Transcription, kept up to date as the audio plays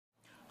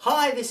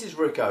Hi, this is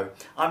Rico.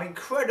 I'm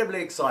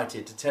incredibly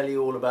excited to tell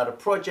you all about a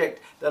project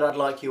that I'd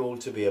like you all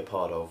to be a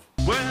part of.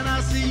 When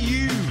I see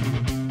you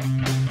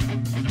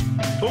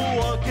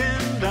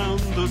walking down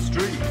the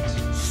street,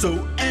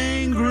 so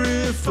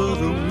angry for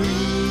the week.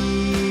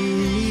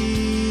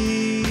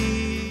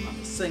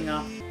 I'm a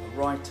singer, a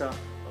writer,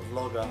 a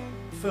vlogger,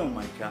 a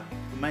filmmaker.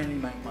 I mainly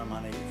make my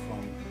money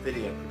from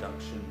video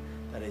production,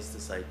 that is to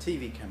say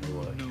TV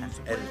camera work and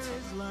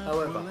editing.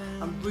 However,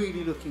 I'm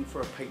really looking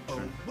for a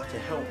patron to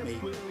help me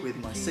with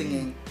my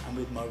singing and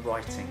with my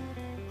writing.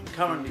 I'm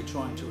currently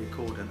trying to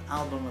record an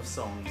album of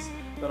songs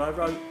that I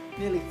wrote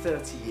nearly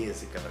 30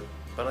 years ago,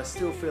 but I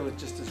still feel are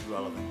just as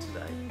relevant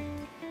today.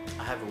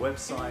 I have a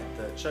website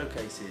that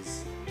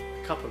showcases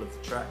a couple of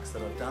the tracks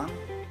that I've done.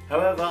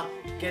 However,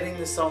 getting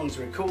the songs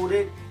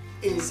recorded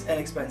is an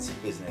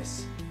expensive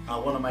business. I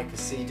want to make a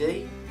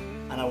CD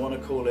and I want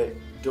to call it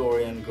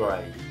Dorian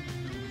Gray.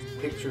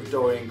 Picture of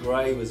Dorian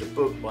Gray was a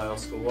book by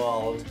Oscar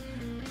Wilde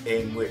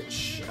in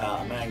which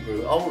a man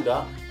grew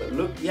older but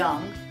looked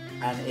young,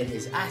 and in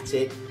his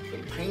attic the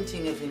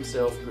painting of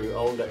himself grew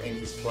older in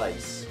his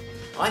place.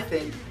 I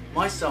think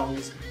my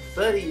songs,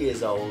 30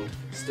 years old,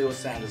 still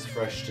sound as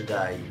fresh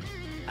today,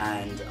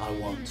 and I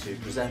want to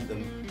present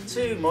them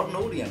to a modern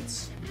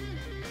audience.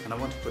 And I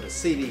want to put a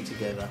CD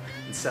together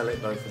and sell it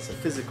both as a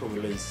physical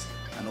release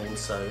and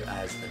also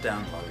as a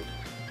download.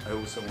 I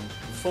also want to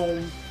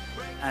perform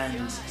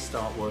and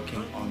start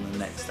working on the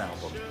next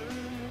album.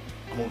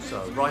 I'm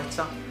also a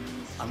writer.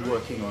 I'm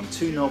working on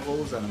 2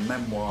 novels and a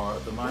memoir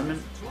at the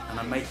moment, and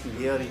I'm making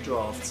the early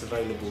drafts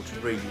available to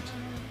read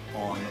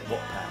on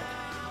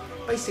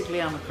Wattpad.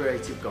 Basically, I'm a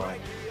creative guy,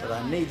 but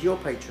I need your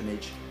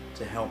patronage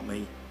to help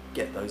me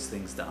get those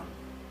things done.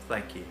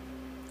 Thank you.